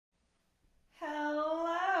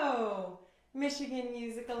Michigan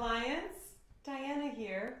Music Alliance. Diana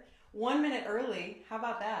here. 1 minute early. How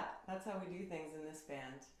about that? That's how we do things in this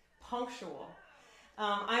band. Punctual.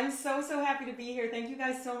 I'm so happy to be here. Thank you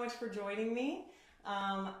guys so much for joining me.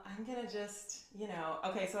 I'm gonna just,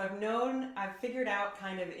 okay, so I've figured out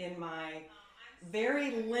kind of in my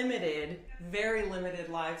very limited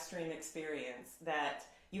live stream experience that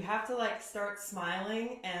you have to like start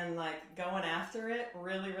smiling and like going after it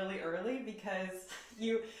really early because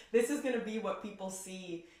this is going to be what people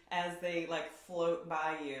see as they like float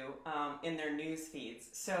by you in their news feeds.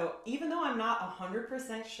 So even though I'm not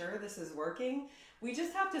 100% sure this is working, we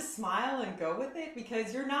just have to smile and go with it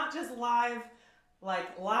because you're not just live,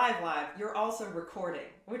 you're also recording,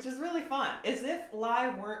 which is really fun, as if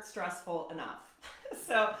live weren't stressful enough.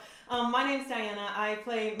 So my name's Diana. I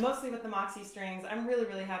play mostly with the Moxie strings. I'm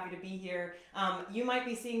really happy to be here. You might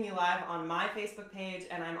be seeing me live on my Facebook page,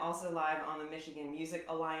 and I'm also live on the Michigan Music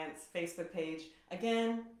Alliance Facebook page.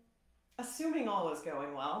 Again, assuming all is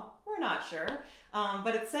going well. We're not sure.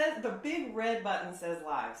 But it says, the big red button says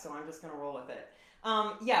live, so I'm just going to roll with it.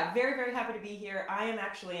 Yeah, very happy to be here. I am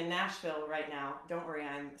actually in Nashville right now. Don't worry,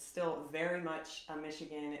 I'm still very much a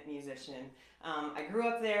Michigan musician. I grew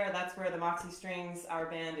up there. That's where the Moxie Strings, our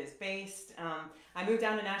band, is based. I moved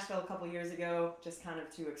down to Nashville a couple years ago just kind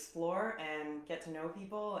of to explore and get to know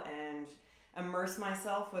people and immerse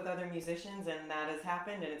myself with other musicians, and that has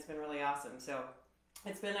happened, and it's been really awesome. So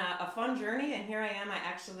it's been a fun journey, and here I am. I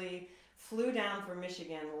actually flew down from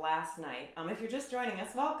Michigan last night. If you're just joining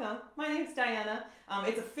us, welcome. My name's Diana.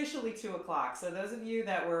 It's officially 2 o'clock, so those of you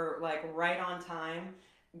that were like right on time,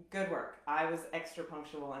 good work. I was extra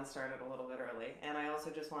punctual and started a little bit early, and I also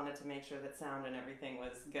just wanted to make sure that sound and everything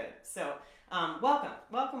was good. So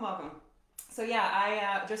welcome. So yeah,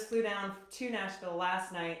 I just flew down to Nashville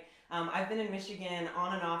last night. I've been in Michigan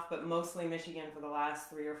on and off, but mostly Michigan for the last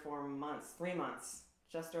 3 or 4 months, 3 months,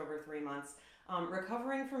 just over 3 months.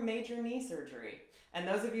 Recovering from major knee surgery. And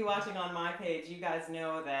those of you watching on my page, you guys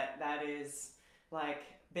know that is like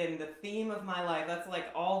been the theme of my life. That's like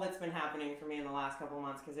all that's been happening for me in the last couple of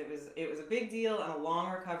months because it was a big deal and a long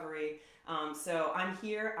recovery. So I'm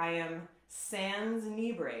here. I am sans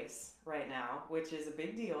knee brace right now, which is a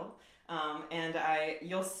big deal. And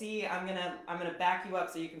you'll see, I'm gonna back you up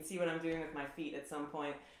so you can see what I'm doing with my feet at some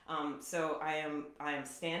point. So I am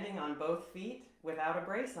standing on both feet without a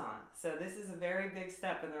brace on. So this is a very big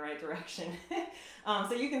step in the right direction.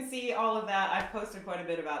 So you can see all of that. I've posted quite a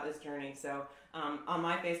bit about this journey. So on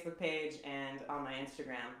my Facebook page and on my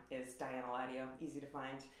Instagram is Diana Ladio, easy to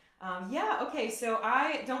find. Yeah, okay, so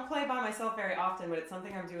I don't play by myself very often, but it's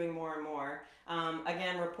something I'm doing more and more.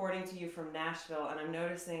 Again, reporting to you from Nashville, and I'm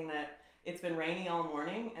noticing that it's been rainy all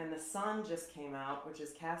morning, and the sun just came out, which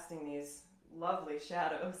is casting these lovely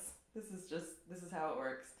shadows. This is how it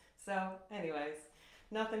works. So anyways,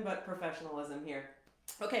 nothing but professionalism here.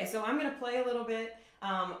 Okay, so I'm going to play a little bit.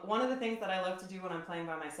 One of the things that I love to do when I'm playing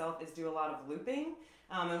by myself is do a lot of looping.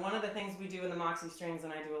 And one of the things we do in the Moxie Strings,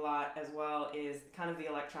 and I do a lot as well, is kind of the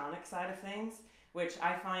electronic side of things, which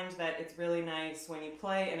I find that it's really nice when you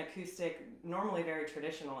play an acoustic, normally very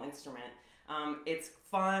traditional instrument. It's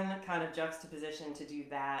fun kind of juxtaposition to do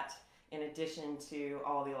that in addition to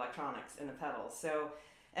all the electronics and the pedals. So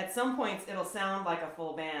at some points it'll sound like a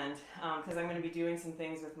full band because I'm going to be doing some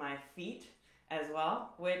things with my feet as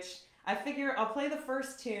well, which I figure I'll play the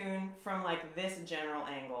first tune from like this general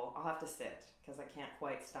angle. I'll have to sit because I can't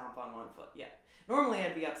quite stomp on one foot yet. Normally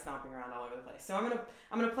I'd be up stomping around all over the place. So I'm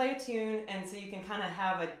gonna play a tune, and so you can kind of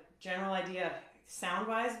have a general idea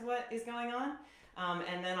sound-wise what is going on.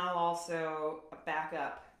 And then I'll also back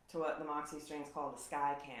up to what the Moxie Strings call the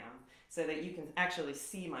sky cam, so that you can actually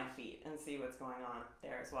see my feet and see what's going on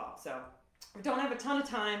there as well. So we don't have a ton of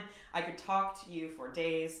time. I could talk to you for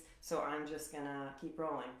days, so I'm just gonna keep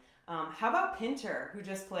rolling. How about Pinter, who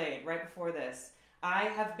just played right before this? I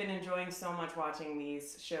have been enjoying so much watching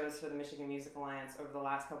these shows for the Michigan Music Alliance over the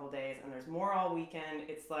last couple of days, and there's more all weekend.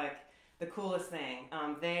 It's like the coolest thing.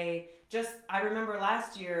 I remember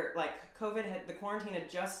last year, like the quarantine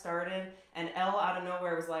had just started, and Elle out of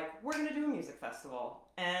nowhere was like, we're gonna do a music festival,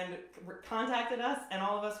 and contacted us, and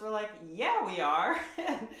all of us were like, yeah, we are.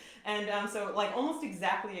 So like almost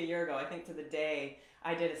exactly a year ago, I think to the day,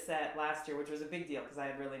 I did a set last year, which was a big deal because I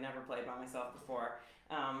had really never played by myself before.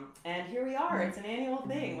 And here we are. It's an annual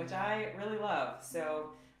thing, which I really love.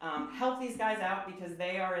 So help these guys out because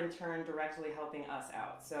they are in turn directly helping us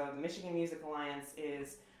out. So the Michigan Music Alliance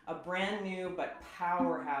is a brand new but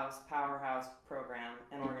powerhouse program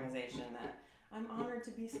and organization that I'm honored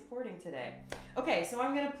to be supporting today. Okay, so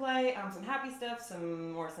I'm going to play some happy stuff,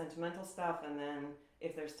 some more sentimental stuff, and then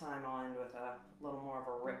if there's time, I'll end with a little more of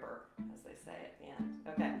a ripper, as they say at the end.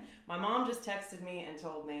 Okay, my mom just texted me and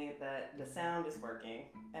told me that the sound is working,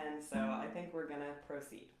 and so I think we're gonna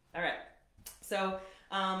proceed. All right, so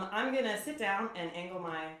I'm gonna sit down and angle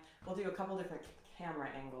we'll do a couple different camera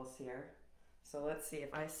angles here. So let's see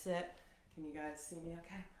if I sit. Can you guys see me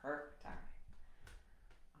okay? Perfect. All right.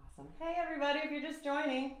 Awesome. Hey everybody, if you're just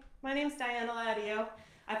joining, my name's Diana Ladio.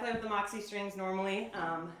 I play with the Moxie strings normally,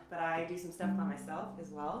 but I do some stuff by myself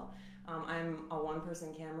as well. I'm a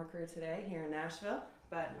one-person camera crew today here in Nashville,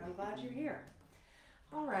 but I'm glad you're here.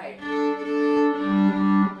 All right. I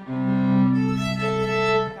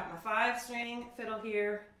got my 5-string fiddle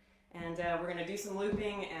here, and we're gonna do some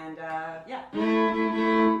looping, and yeah,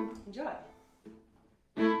 enjoy.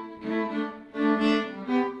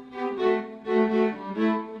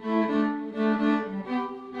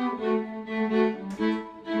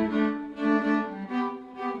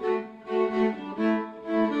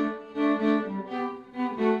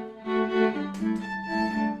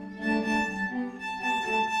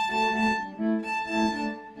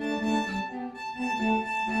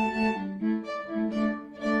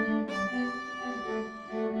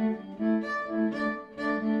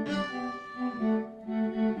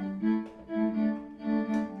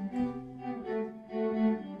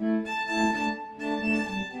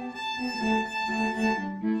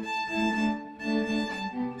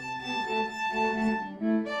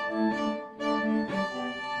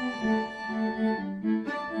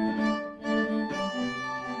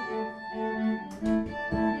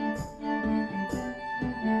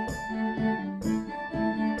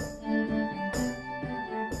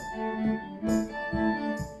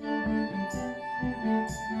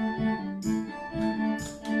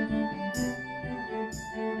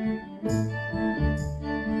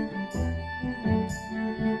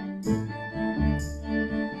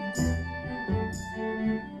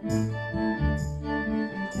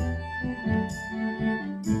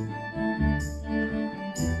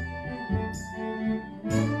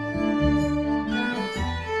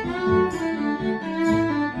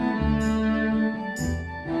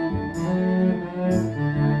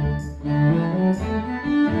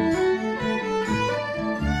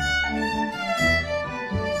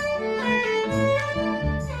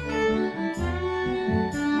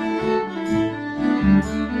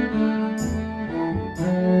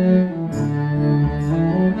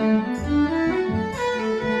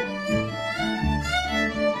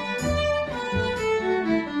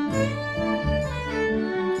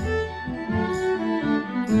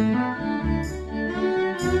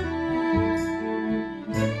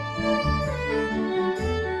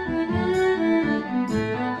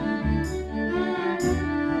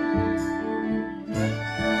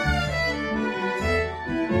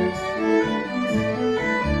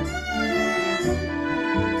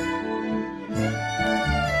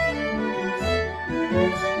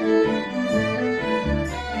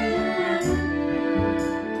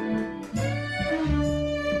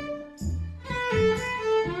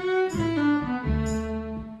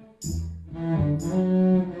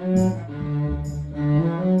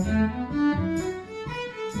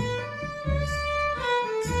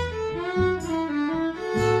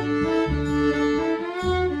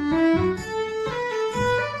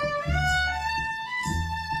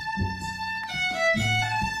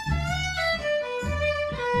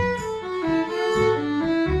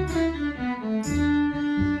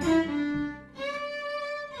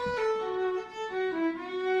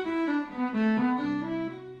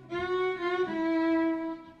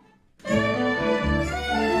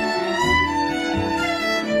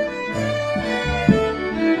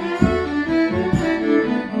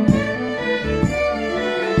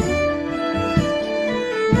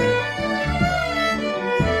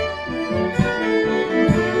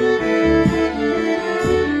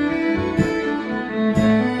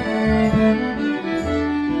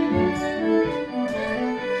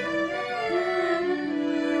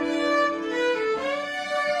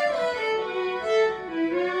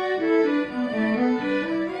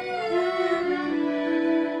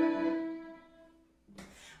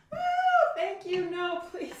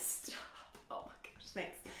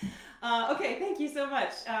 Okay, thank you so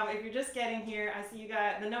much. If you're just getting here, I see you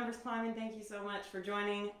got the numbers climbing. Thank you so much for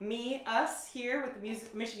joining us here with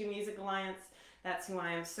the Michigan Music Alliance. That's who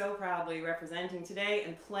I am so proudly representing today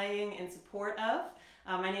and playing in support of.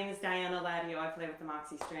 My name is Diana Ladio. I play with the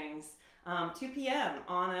Moxie Strings. 2 p.m.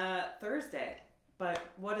 on a Thursday. But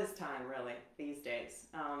what is time really these days?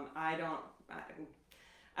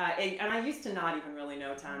 And I used to not even really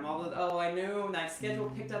know time, although I knew my schedule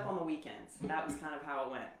picked up on the weekends. That was kind of how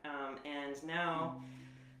it went. And now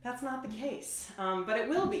That's not the case, but it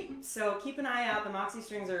will be. So keep an eye out. The Moxie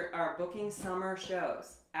Strings are booking summer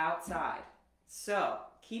shows outside. So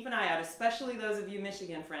keep an eye out, especially those of you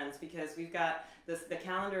Michigan friends, because we've got this, the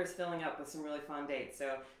calendar is filling up with some really fun dates.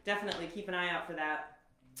 So definitely keep an eye out for that.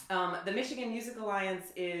 The Michigan Music Alliance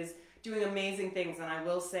is doing amazing things, and I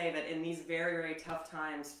will say that in these very, very tough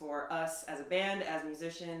times for us as a band, as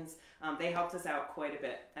musicians, they helped us out quite a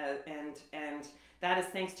bit, and that is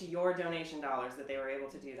thanks to your donation dollars that they were able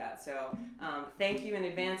to do that. So thank you in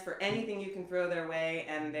advance for anything you can throw their way,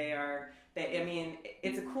 and I mean,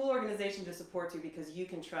 it's a cool organization to support too, because you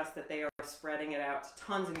can trust that they are spreading it out to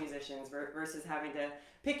tons of musicians versus having to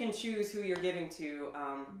pick and choose who you're giving to.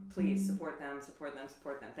 Please support them, support them,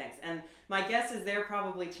 support them. Thanks. And my guess is they're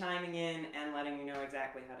probably chiming in and letting you know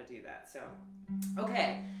exactly how to do that. So,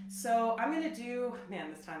 okay. So I'm going to do,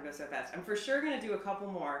 man, this time goes so fast. I'm for sure going to do a couple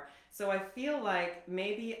more. So I feel like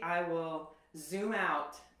maybe I will zoom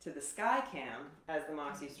out to the sky cam, as the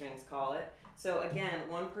Moxie Strings call it. So again,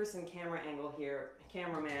 one person camera angle here,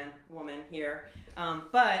 cameraman, woman here.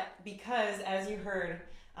 But because, as you heard,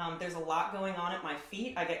 there's a lot going on at my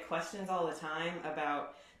feet, I get questions all the time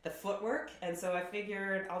about the footwork, and so I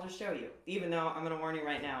figured I'll just show you, even though I'm going to warn you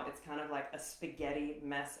right now, it's kind of like a spaghetti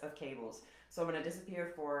mess of cables. So I'm going to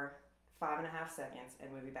disappear for 5.5 seconds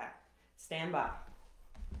and we'll be back. Stand by.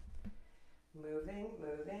 Moving,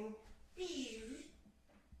 moving. Beep,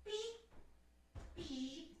 beep,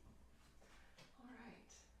 beep.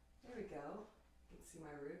 There we go. You can see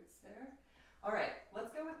my roots there. All right, let's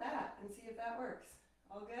go with that and see if that works.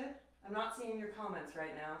 All good? I'm not seeing your comments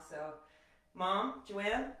right now, so Mom,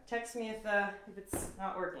 Joanne, text me if it's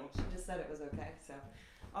not working. She just said it was okay. So,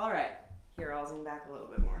 all right. Here, I'll zoom back a little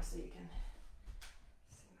bit more so you can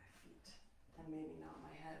see my feet and maybe not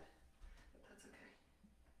my head, but that's okay.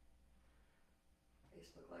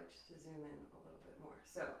 Facebook likes to zoom in a little bit more.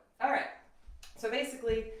 So, all right. So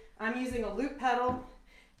basically, I'm using a loop pedal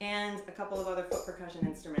and a couple of other foot percussion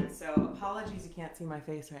instruments. So apologies you can't see my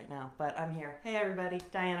face right now, but I'm here. Hey everybody,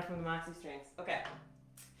 Diana from the Moxie Strings. Okay,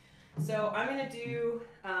 so I'm gonna do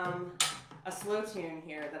a slow tune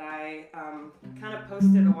here that I kind of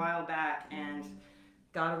posted a while back and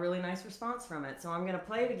got a really nice response from it. So I'm gonna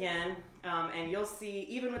play it again, and you'll see,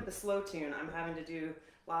 even with the slow tune, I'm having to do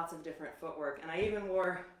lots of different footwork. And I even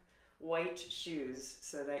wore white shoes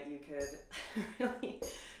so that you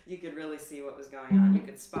could really see what was going on. You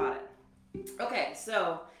could spot it. Okay,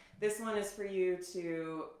 so this one is for you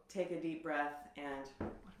to take a deep breath and, what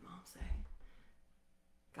did Mom say?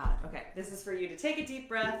 Got it. Okay, this is for you to take a deep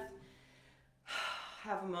breath,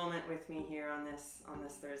 have a moment with me here on this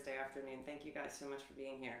Thursday afternoon. Thank you guys so much for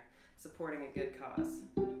being here, supporting a good cause.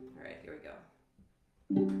 All right, here we go.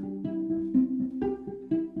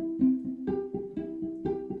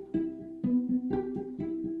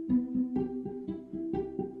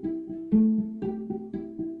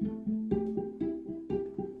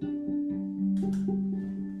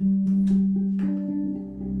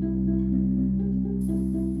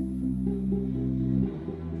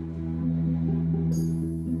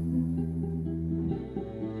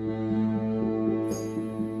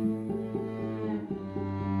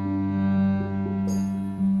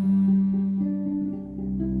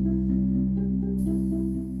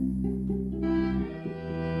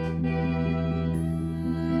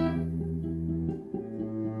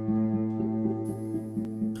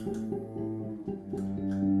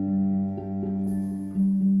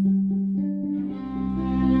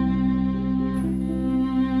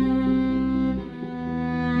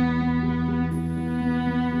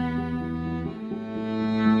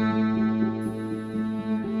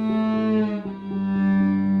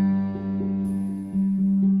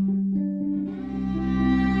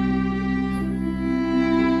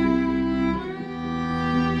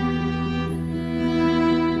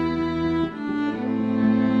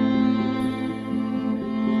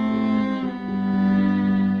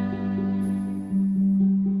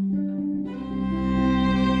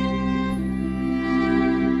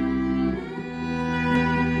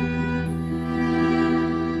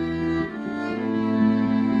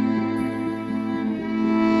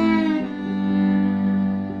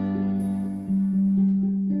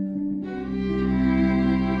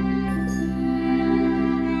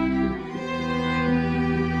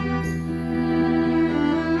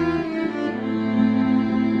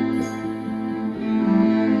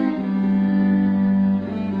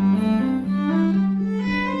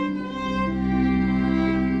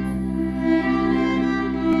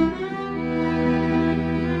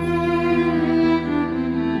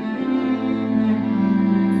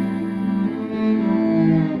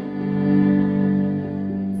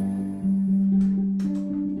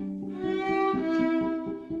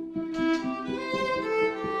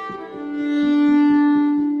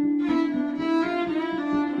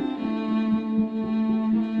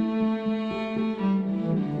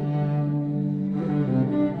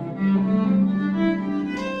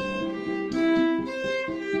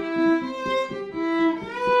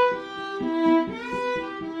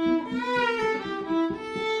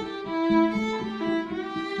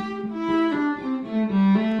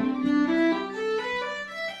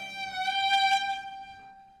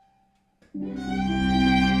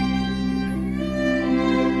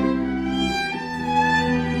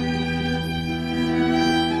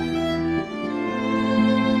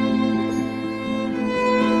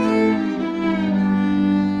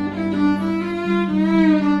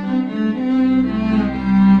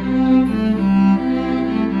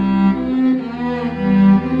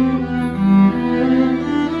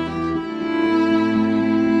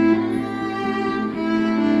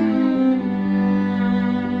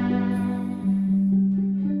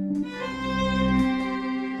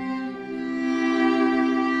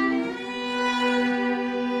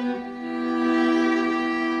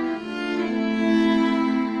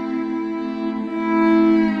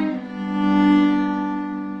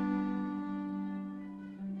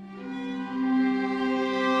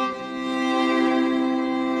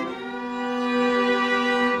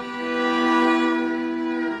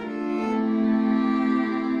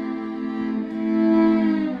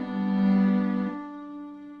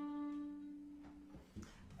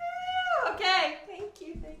 Okay, thank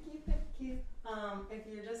you, thank you, thank you. If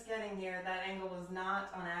you're just getting here, that angle was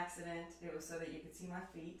not on accident. It was so that you could see my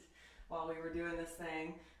feet while we were doing this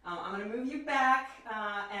thing. I'm going to move you back,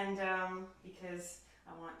 because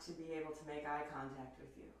I want to be able to make eye contact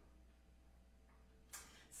with you.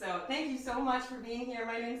 So thank you so much for being here.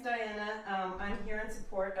 My name's Diana. I'm here in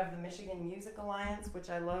support of the Michigan Music Alliance, which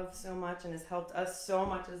I love so much and has helped us so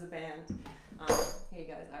much as a band. Here you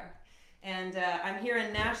guys are. And I'm here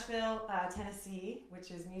in Nashville, Tennessee,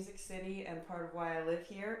 which is Music City and part of why I live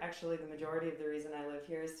here. Actually, the majority of the reason I live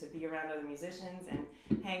here is to be around other musicians and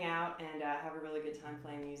hang out and have a really good time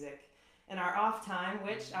playing music in our off time,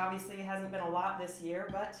 which obviously hasn't been a lot this year,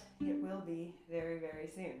 but it will be very, very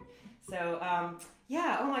soon. So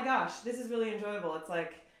yeah, oh my gosh, this is really enjoyable. It's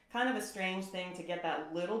like kind of a strange thing to get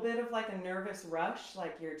that little bit of like a nervous rush,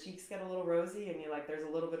 like your cheeks get a little rosy and you're like, there's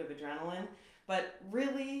a little bit of adrenaline. But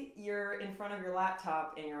really, you're in front of your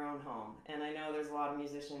laptop in your own home. And I know there's a lot of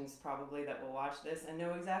musicians probably that will watch this and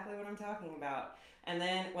know exactly what I'm talking about. And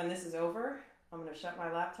then when this is over, I'm going to shut my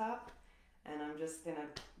laptop and I'm just going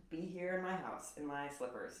to be here in my house in my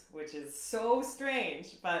slippers, which is so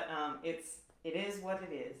strange, but it is what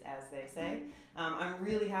it is, as they say. I'm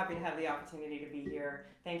really happy to have the opportunity to be here.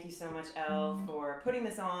 Thank you so much, Elle, for putting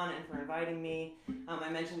this on and for inviting me. I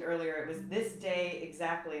mentioned earlier it was this day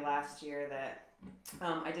exactly last year that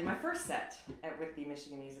I did my first set with the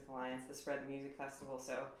Michigan Music Alliance, the Spread the Music Festival.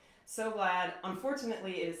 So glad.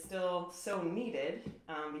 Unfortunately, it is still so needed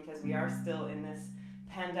because we are still in this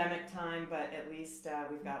pandemic time, but at least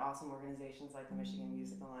we've got awesome organizations like the Michigan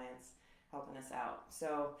Music Alliance helping us out.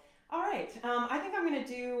 So, all right, I think I'm going to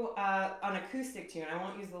do an acoustic tune. I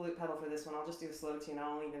won't use the loop pedal for this one. I'll just do a slow tune. I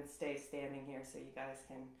won't even stay standing here so you guys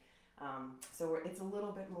can, it's a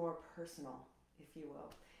little bit more personal, if you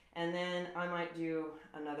will. And then I might do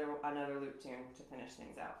another loop tune to finish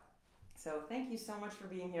things out. So thank you so much for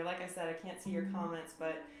being here. Like I said, I can't see your comments,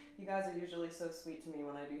 but you guys are usually so sweet to me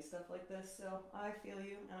when I do stuff like this. So I feel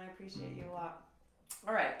you and I appreciate you a lot.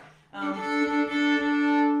 All right.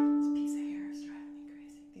 This piece of hair is driving me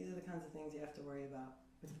crazy. These are the kinds of things you have to worry about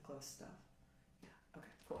with the close stuff. Yeah.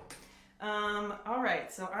 Okay, cool. All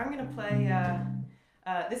right, so I'm going to play,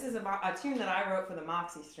 this is a tune that I wrote for the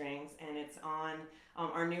Moxie Strings, and it's on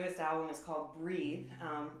our newest album. Is called Breathe.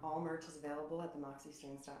 All merch is available at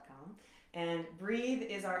themoxiestrings.com. And Breathe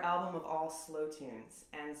is our album of all slow tunes.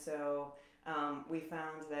 And so we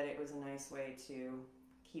found that it was a nice way to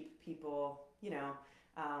keep people,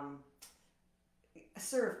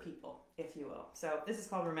 serve people, if you will. So this is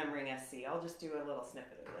called Remembering SC. I'll just do a little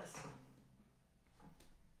snippet of this.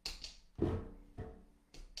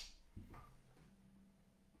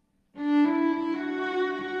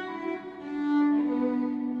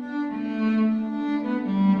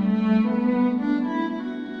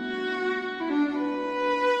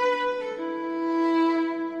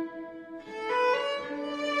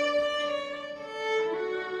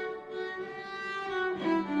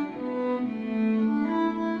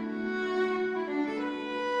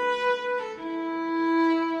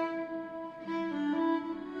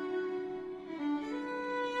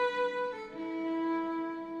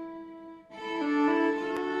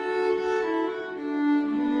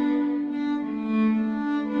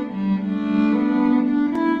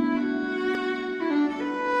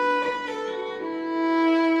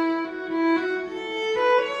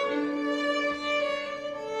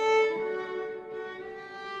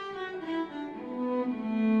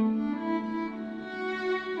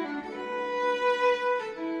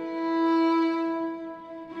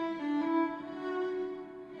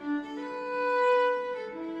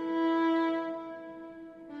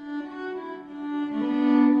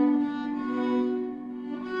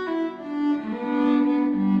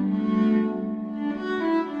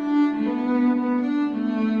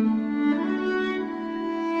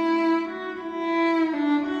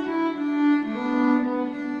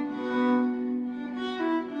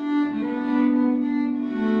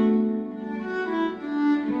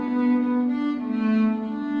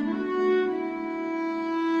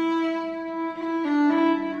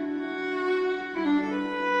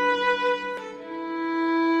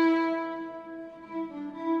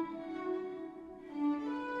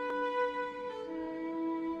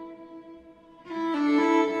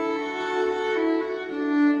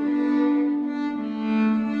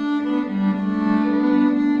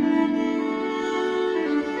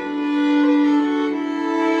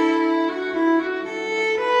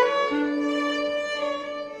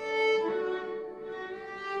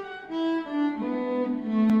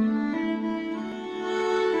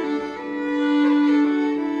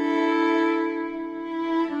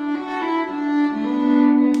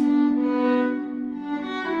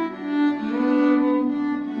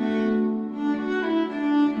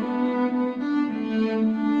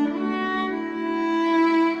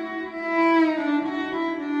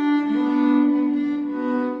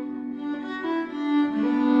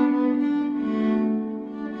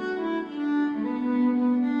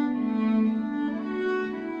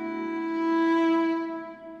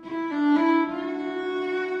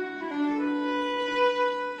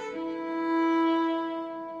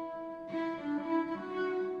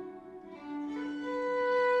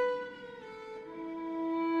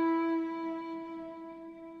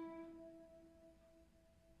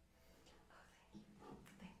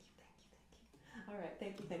 All right,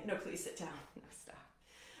 thank you. No, please sit down. No, stop.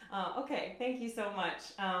 Okay, thank you so much.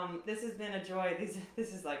 This has been a joy.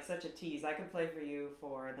 This is like such a tease. I could play for you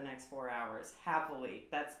for the next 4 hours, happily.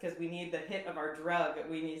 That's because we need the hit of our drug,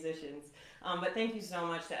 we musicians. But thank you so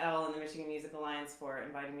much to Elle and the Michigan Music Alliance for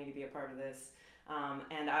inviting me to be a part of this.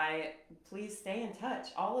 And please stay in touch,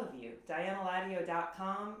 all of you.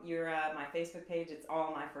 DianaLadio.com, my Facebook page, it's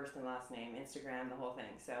all my first and last name, Instagram, the whole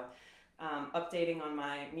thing. So updating on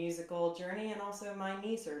my musical journey and also my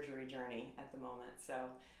knee surgery journey at the moment. So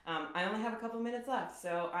I only have a couple minutes left,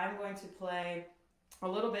 so I'm going to play a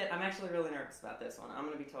little bit. I'm actually really nervous about this one. I'm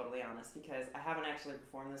going to be totally honest because I haven't actually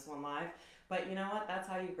performed this one live. But you know what? That's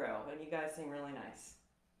how you grow, and you guys sing really nice.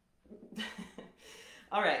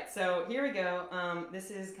 All right, so here we go.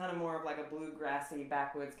 This is kind of more of like a bluegrassy,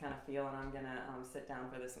 backwoods kind of feel, and I'm going to sit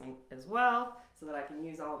down for this one as well so that I can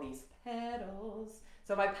use all these pedals.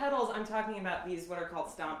 So by pedals, I'm talking about these what are called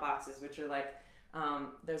stomp boxes, which are like,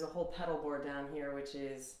 there's a whole pedal board down here, which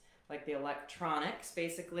is like the electronics.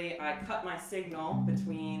 Basically, I cut my signal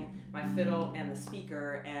between my fiddle and the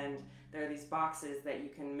speaker, and there are these boxes that you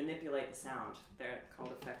can manipulate the sound. They're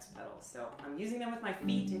called effects pedals. So I'm using them with my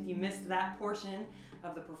feet if you missed that portion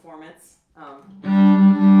of the performance. But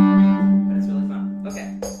it's really fun.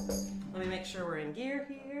 Okay, let me make sure we're in gear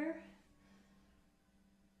here.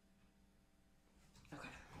 Okay,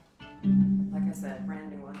 like I said,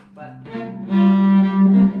 brand new one, but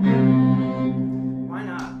why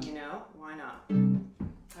not, you know? Why not?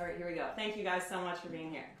 All right, here we go. Thank you guys so much for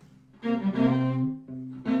being here.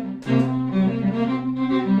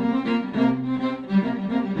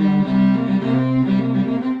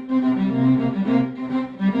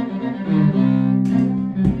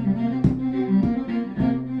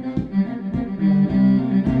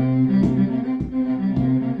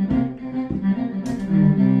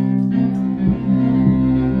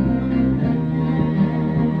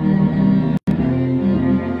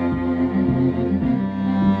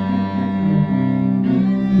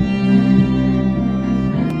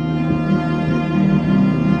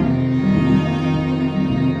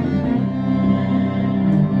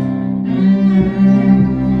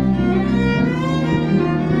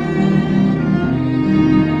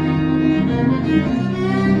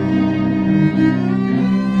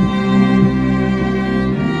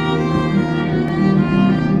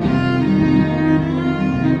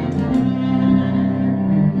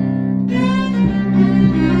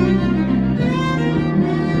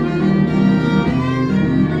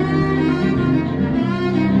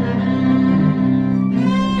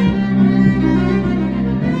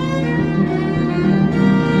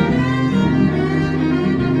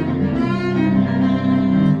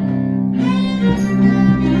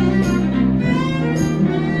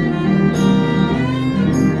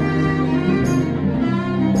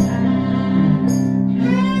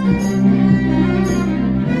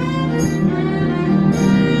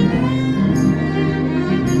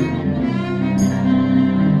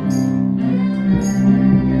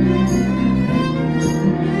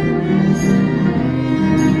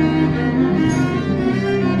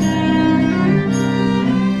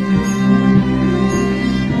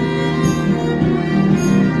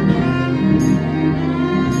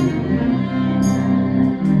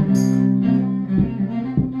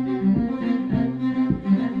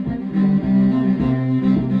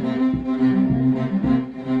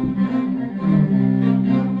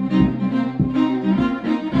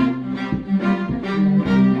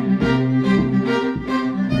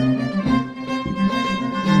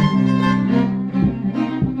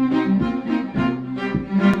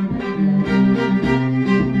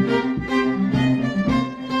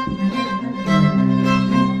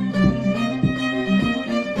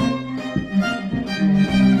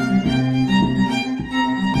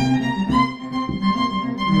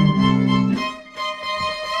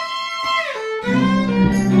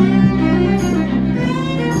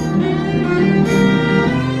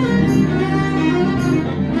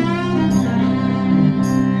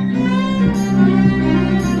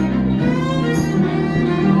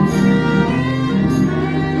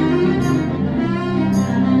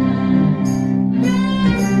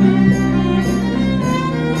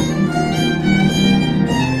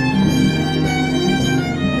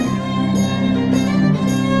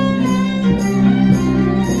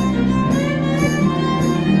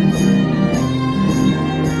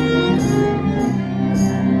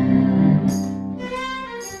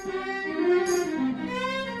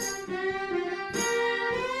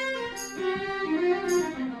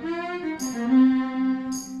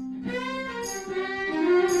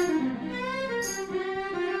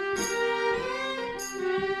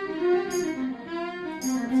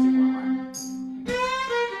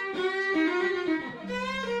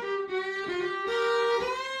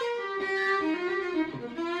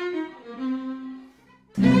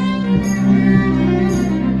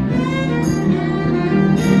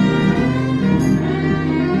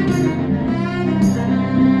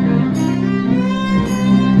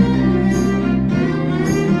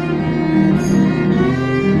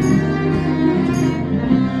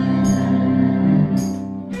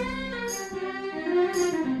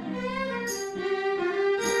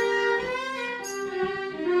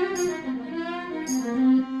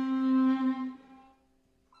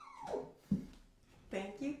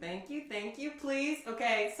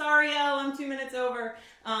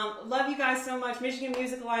 Love you guys so much. Michigan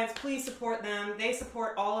Music Alliance, please support them. They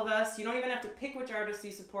support all of us. You don't even have to pick which artists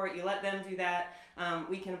you support. You let them do that.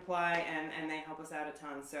 We can apply, and they help us out a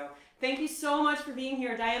ton. So thank you so much for being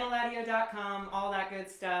here. DianaLadio.com, all that good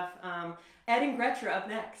stuff. Ed and Gretra up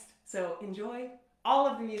next. So enjoy all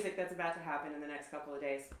of the music that's about to happen in the next couple of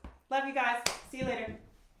days. Love you guys. See you later.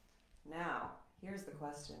 Now, here's the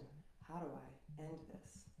question. How do I end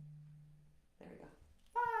this? There we go.